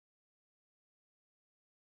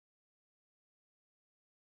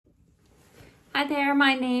Hi there,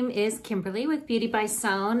 my name is Kimberly with Beauty by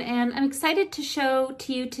Sewn, and I'm excited to show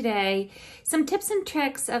to you today some tips and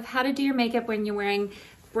tricks of how to do your makeup when you're wearing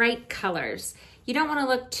bright colors. You don't want to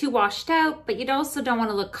look too washed out, but you also don't want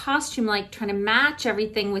to look costume-like trying to match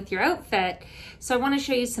everything with your outfit. So I want to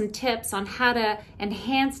show you some tips on how to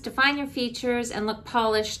enhance, define your features, and look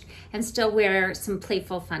polished and still wear some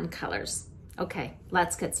playful, fun colors. Okay,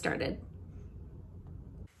 let's get started.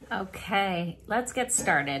 Okay, let's get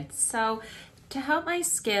started. So to help my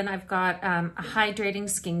skin, I've got a hydrating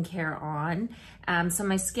skincare on. So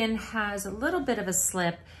my skin has a little bit of a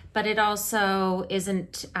slip, but it also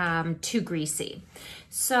isn't too greasy.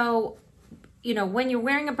 So, you know, when you're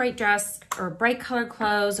wearing a bright dress or bright colored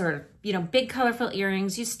clothes or, you know, big colorful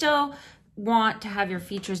earrings, you still want to have your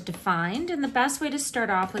features defined. And the best way to start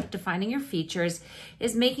off with defining your features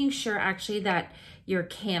is making sure actually that your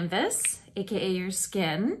canvas, aka your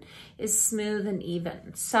skin, is smooth and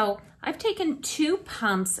even. So I've taken 2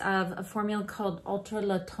 pumps of a formula called Ultra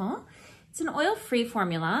Le Teint. It's an oil-free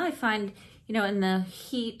formula. I find, you know, in the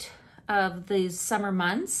heat of these summer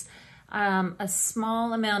months, a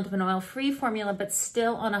small amount of an oil-free formula, but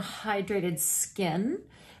still on a hydrated skin,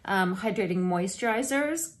 hydrating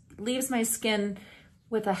moisturizers, leaves my skin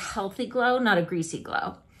with a healthy glow, not a greasy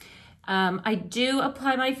glow. I do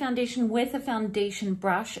apply my foundation with a foundation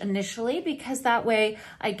brush initially because that way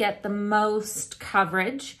I get the most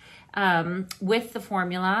coverage with the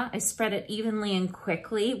formula. I spread it evenly and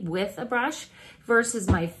quickly with a brush versus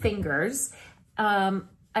my fingers. I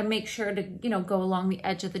make sure to, you know, go along the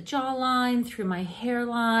edge of the jawline, through my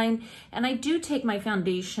hairline, and I do take my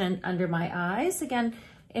foundation under my eyes. Again,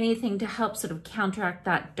 anything to help sort of counteract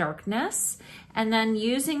that darkness. And then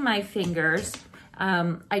using my fingers,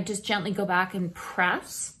 I just gently go back and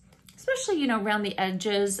press, especially, you know, around the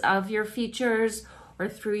edges of your features or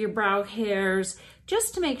through your brow hairs,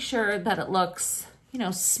 just to make sure that it looks, you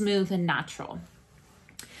know, smooth and natural.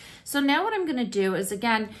 So now what I'm going to do is,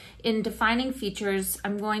 again, in defining features,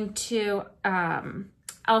 I'm going to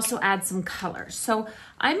also add some color. So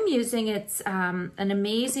I'm using, it's an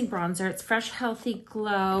amazing bronzer. It's Fresh Healthy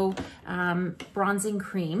Glow Bronzing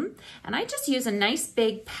Cream. And I just use a nice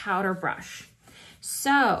big powder brush.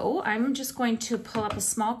 So I'm just going to pull up a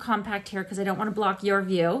small compact here because I don't want to block your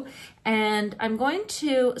view. And I'm going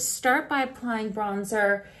to start by applying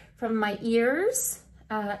bronzer from my ears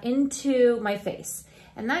into my face.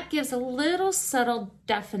 And that gives a little subtle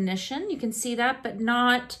definition. You can see that, but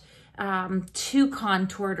not too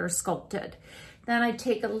contoured or sculpted. Then I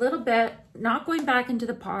take a little bit, not going back into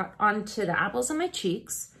the pot, onto the apples of my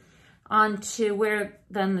cheeks, onto where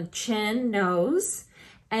then the chin, nose,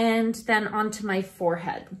 and then onto my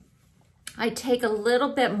forehead. I take a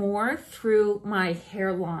little bit more through my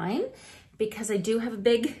hairline because I do have a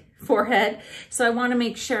big forehead. So I want to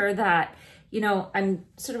make sure that, you know, I'm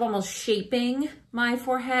sort of almost shaping my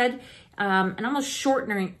forehead and almost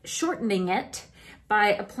shortening it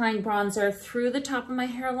by applying bronzer through the top of my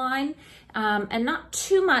hairline and not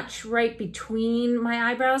too much right between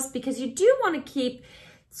my eyebrows, because you do want to keep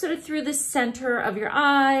sort of through the center of your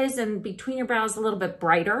eyes and between your brows a little bit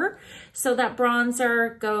brighter. So that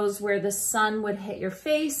bronzer goes where the sun would hit your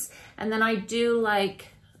face. And then I do like,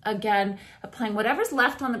 again, applying whatever's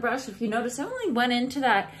left on the brush. If you notice, I only went into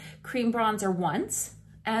that cream bronzer once,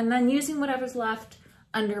 and then using whatever's left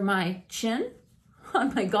under my chin,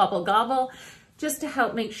 on my gobble, just to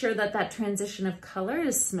help make sure that that transition of color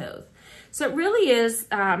is smooth. So it really is,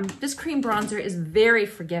 this cream bronzer is very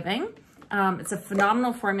forgiving. It's a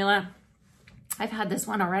phenomenal formula. I've had this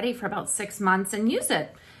one already for about 6 months and use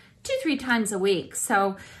it 2-3 times a week.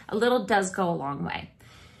 So a little does go a long way.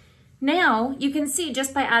 Now you can see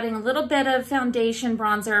just by adding a little bit of foundation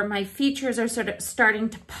bronzer, my features are sort of starting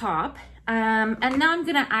to pop. And now I'm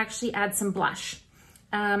gonna actually add some blush.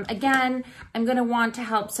 Again, I'm gonna want to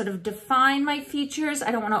help sort of define my features.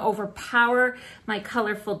 I don't wanna overpower my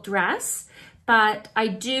colorful dress, but I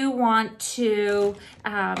do want to,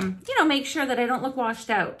 you know, make sure that I don't look washed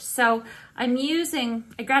out. So I'm using,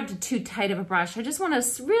 I grabbed a too tight of a brush. I just want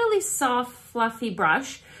a really soft, fluffy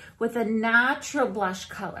brush with a natural blush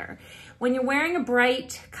color. When you're wearing a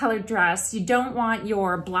bright colored dress, you don't want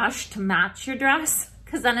your blush to match your dress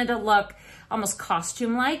because then it'll look almost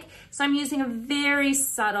costume-like. So I'm using a very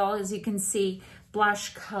subtle, as you can see,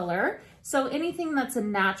 blush color. So anything that's a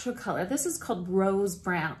natural color, this is called rose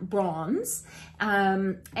bronze.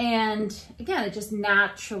 And again, it just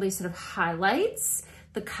naturally sort of highlights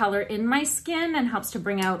the color in my skin and helps to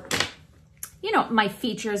bring out, you know, my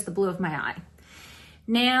features, the blue of my eye.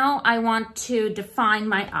 Now I want to define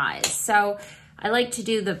my eyes. So I like to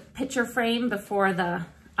do the picture frame before the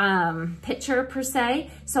picture per se.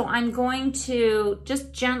 So I'm going to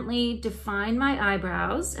just gently define my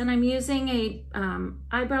eyebrows, and I'm using a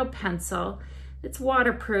eyebrow pencil. It's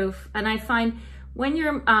waterproof, and I find when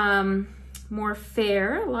you're more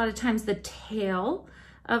fair, a lot of times the tail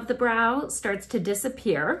of the brow starts to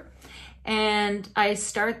disappear, and I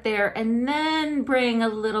start there and then bring a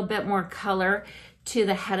little bit more color to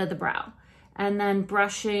the head of the brow, and then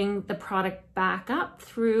brushing the product back up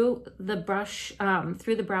through the brush,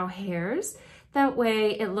 through the brow hairs. That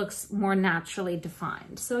way it looks more naturally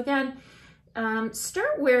defined. So again,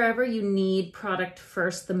 start wherever you need product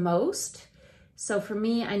first the most. So for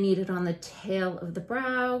me, I need it on the tail of the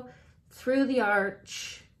brow, through the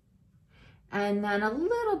arch, and then a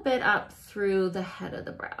little bit up through the head of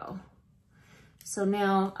the brow. So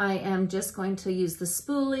now I am just going to use the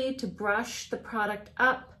spoolie to brush the product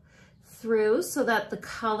up through so that the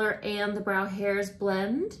color and the brow hairs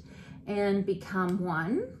blend and become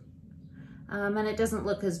one. And it doesn't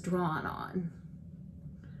look as drawn on.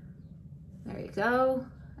 There you go.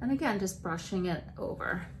 And again, just brushing it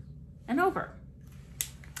over and over.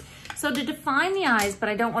 So to define the eyes, but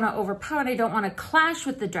I don't want to overpower it, I don't want to clash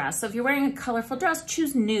with the dress. So if you're wearing a colorful dress,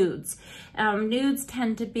 choose nudes. Nudes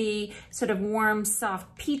tend to be sort of warm,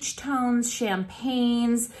 soft peach tones,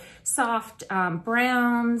 champagnes, soft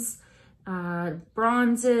browns,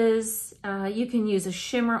 bronzes. You can use a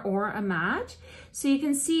shimmer or a matte. So you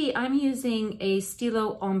can see I'm using a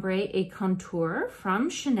Stylo Ombre et Contour from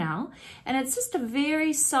Chanel, and it's just a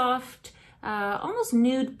very soft, almost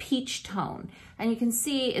nude peach tone. And you can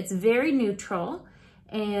see it's very neutral,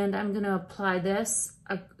 and I'm gonna apply this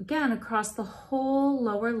again across the whole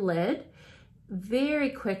lower lid very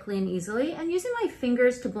quickly and easily, and using my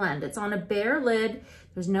fingers to blend. It's on a bare lid,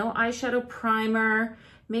 there's no eyeshadow primer,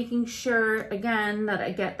 making sure again that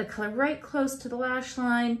I get the color right close to the lash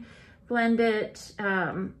line, blend it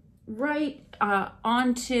right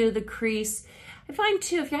onto the crease. I find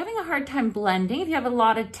too, if you're having a hard time blending, if you have a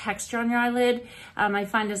lot of texture on your eyelid, I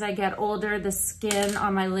find as I get older, the skin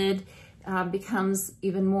on my lid becomes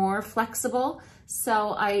even more flexible.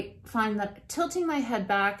 So I find that tilting my head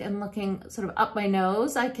back and looking sort of up my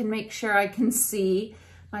nose, I can make sure I can see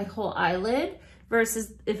my whole eyelid,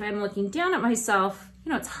 versus if I'm looking down at myself,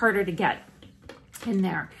 you know, it's harder to get in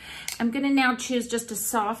there. I'm gonna now choose just a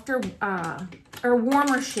softer or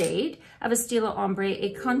warmer shade of a Stylo Ombre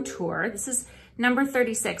et Contour. This is number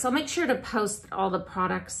 36. I'll make sure to post all the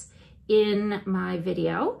products in my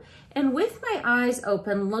video. And with my eyes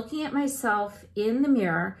open, looking at myself in the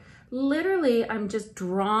mirror, literally I'm just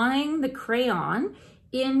drawing the crayon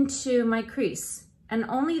into my crease, and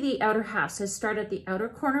only the outer half. So I start at the outer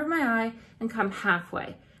corner of my eye and come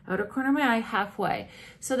halfway. Outer corner of my eye, halfway.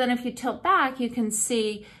 So then if you tilt back, you can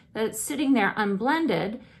see that it's sitting there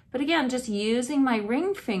unblended. But again, just using my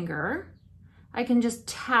ring finger, I can just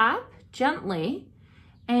tap gently,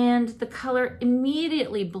 and the color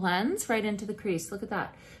immediately blends right into the crease. Look at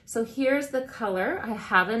that. So here's the color. I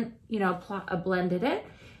haven't, you know, blended it,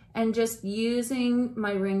 and just using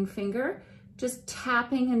my ring finger, just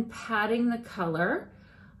tapping and patting the color,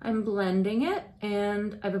 I'm blending it,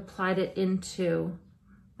 and I've applied it into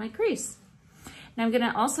my crease. Now I'm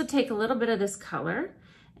gonna also take a little bit of this color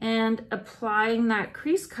and applying that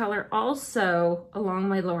crease color also along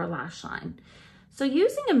my lower lash line. So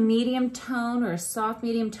using a medium tone or a soft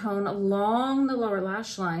medium tone along the lower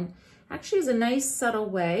lash line actually is a nice subtle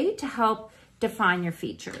way to help define your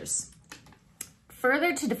features.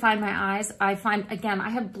 Further to define my eyes, I find, again, I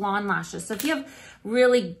have blonde lashes. So if you have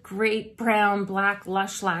really great brown, black,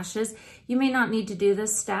 lush lashes, you may not need to do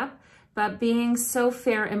this step, but being so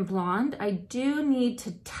fair and blonde, I do need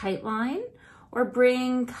to tightline or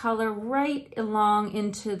bring color right along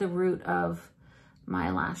into the root of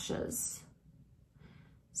my lashes.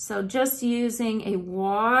 So just using a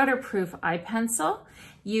waterproof eye pencil,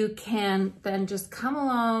 you can then just come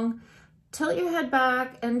along, tilt your head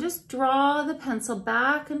back, and just draw the pencil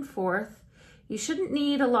back and forth. You shouldn't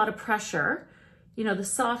need a lot of pressure. You know, the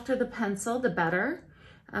softer the pencil, the better.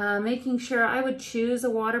 Making sure I would choose a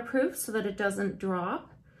waterproof so that it doesn't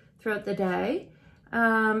drop throughout the day.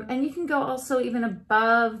 And you can go also even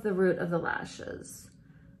above the root of the lashes.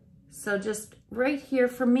 So just right here,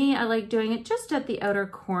 for me, I like doing it just at the outer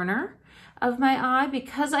corner of my eye.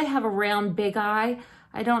 Because I have a round, big eye,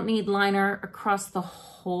 I don't need liner across the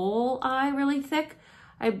whole eye really thick.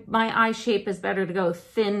 My eye shape is better to go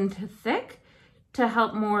thin to thick to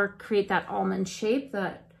help more create that almond shape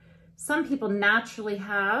that some people naturally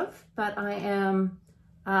have, but I am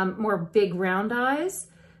more big round eyes.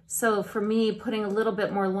 So for me, putting a little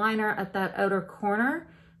bit more liner at that outer corner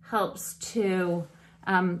helps to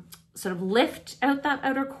sort of lift out that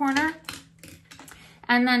outer corner.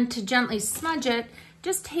 And then to gently smudge it,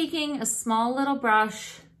 just taking a small little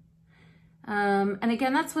brush. And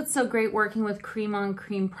again, that's what's so great working with cream on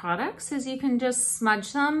cream products is you can just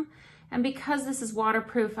smudge them. And because this is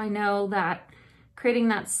waterproof, I know that creating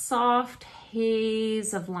that soft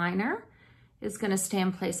haze of liner is gonna stay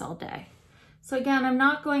in place all day. So again, I'm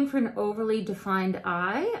not going for an overly defined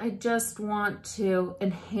eye. I just want to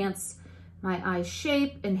enhance my eye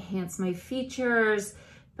shape, enhance my features,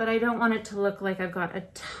 but I don't want it to look like I've got a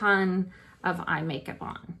ton of eye makeup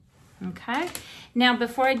on, okay? Now,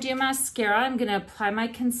 before I do mascara, I'm gonna apply my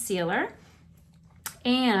concealer.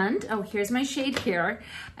 And, oh, here's my shade here.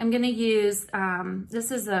 I'm gonna use,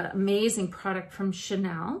 this is an amazing product from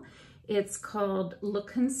Chanel. It's called Le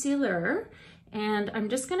Concealer. And I'm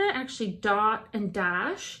just gonna actually dot and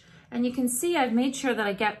dash. And you can see I've made sure that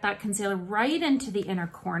I get that concealer right into the inner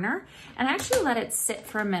corner and actually let it sit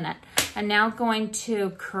for a minute. I'm now going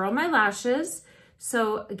to curl my lashes.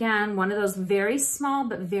 So again, one of those very small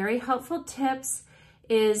but very helpful tips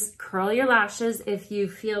is curl your lashes if you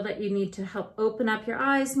feel that you need to help open up your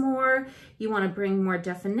eyes more, you wanna bring more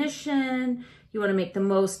definition, you wanna make the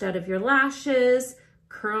most out of your lashes,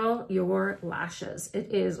 curl your lashes.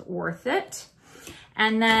 It is worth it.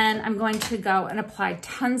 And then I'm going to go and apply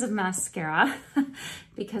tons of mascara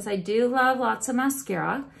because I do love lots of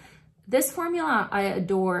mascara. This formula I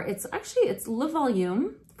adore. It's Le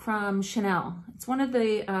Volume from Chanel. It's one of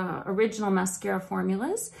the original mascara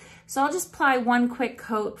formulas. So I'll just apply one quick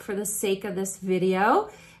coat for the sake of this video.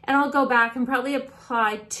 And I'll go back and probably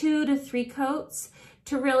apply 2 to 3 coats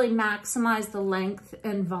to really maximize the length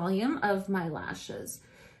and volume of my lashes.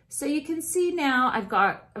 So you can see now I've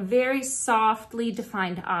got a very softly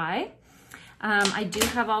defined eye. I do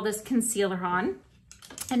have all this concealer on.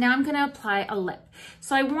 And now I'm gonna apply a lip.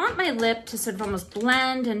 So I want my lip to sort of almost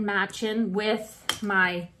blend and match in with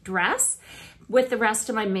my dress, with the rest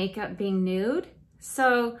of my makeup being nude.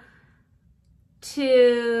 So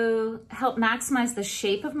to help maximize the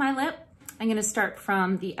shape of my lip, I'm gonna start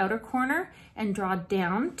from the outer corner and draw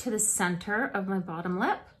down to the center of my bottom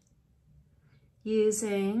lip,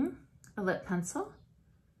 using a lip pencil.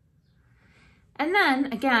 And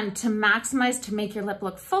then again, to maximize, to make your lip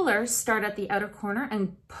look fuller, start at the outer corner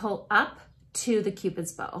and pull up to the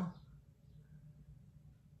Cupid's bow.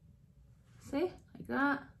 See, like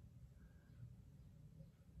that.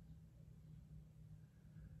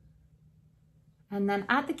 And then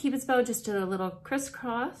at the Cupid's bow, just do a little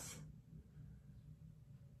crisscross.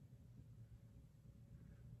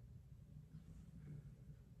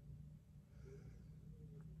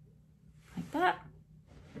 That.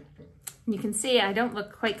 You can see I don't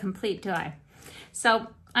look quite complete, do I? So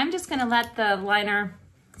I'm just gonna let the liner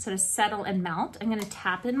sort of settle and melt. I'm gonna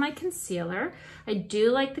tap in my concealer. I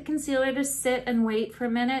do like the concealer to sit and wait for a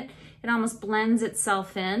minute. It almost blends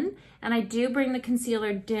itself in. And I do bring the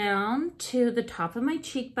concealer down to the top of my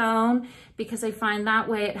cheekbone because I find that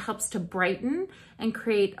way it helps to brighten and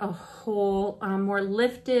create a whole more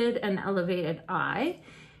lifted and elevated eye.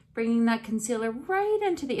 Bringing that concealer right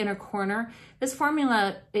into the inner corner. This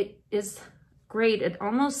formula, it is great. It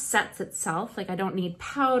almost sets itself. Like I don't need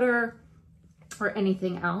powder or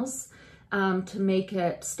anything else to make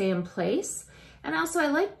it stay in place. And also I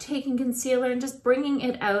like taking concealer and just bringing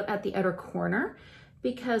it out at the outer corner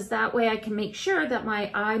because that way I can make sure that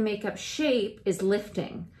my eye makeup shape is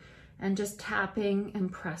lifting and just tapping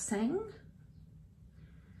and pressing.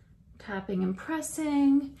 Tapping and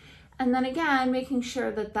pressing. And then again, making sure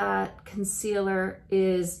that that concealer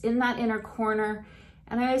is in that inner corner.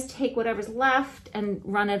 And I always take whatever's left and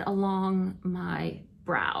run it along my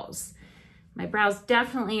brows. My brows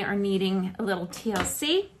definitely are needing a little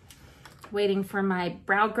TLC. Waiting for my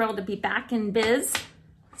brow girl to be back in biz.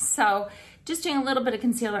 So just doing a little bit of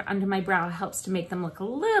concealer under my brow helps to make them look a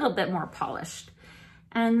little bit more polished.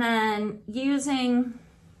 And then using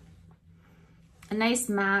a nice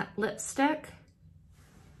matte lipstick.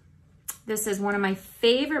 This is one of my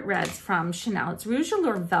favorite reds from Chanel. It's Rouge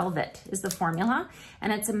Allure Velvet is the formula,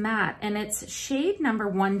 and it's a matte, and it's shade number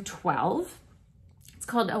 112. It's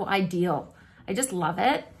called Oh Ideal. I just love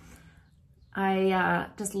it. I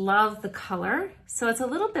just love the color. So it's a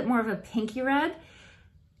little bit more of a pinky red,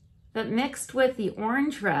 but mixed with the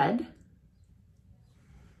orange red,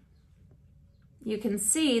 you can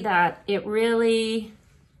see that it really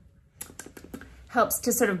helps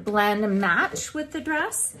to sort of blend and match with the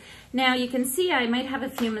dress. Now you can see I might have a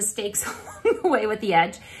few mistakes along the way with the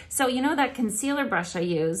edge. So you know that concealer brush I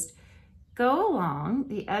used, go along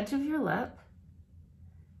the edge of your lip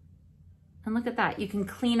and look at that. You can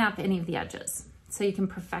clean up any of the edges so you can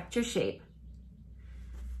perfect your shape.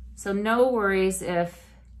 So no worries if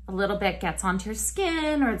a little bit gets onto your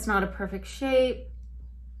skin or it's not a perfect shape.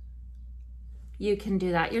 You can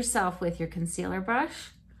do that yourself with your concealer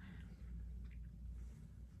brush.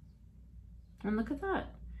 And look at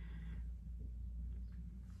that.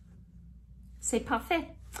 C'est parfait.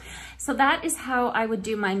 So that is how I would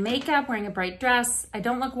do my makeup wearing a bright dress. I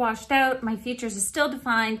don't look washed out. My features are still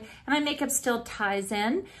defined and my makeup still ties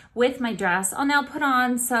in with my dress. I'll now put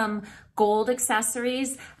on some gold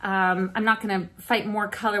accessories. I'm not gonna fight more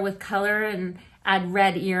color with color and add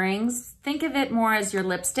red earrings. Think of it more as your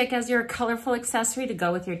lipstick as your colorful accessory to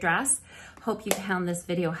go with your dress. Hope you found this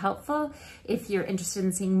video helpful. If you're interested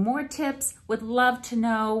in seeing more tips, would love to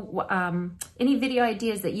know any video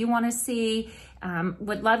ideas that you want to see.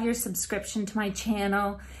 Would love your subscription to my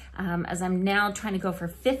channel as I'm now trying to go for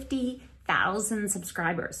 50,000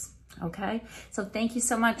 subscribers. Okay, so thank you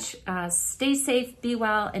so much. Stay safe, be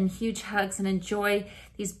well, and huge hugs, and enjoy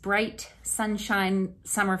these bright sunshine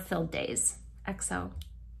summer-filled days. XO.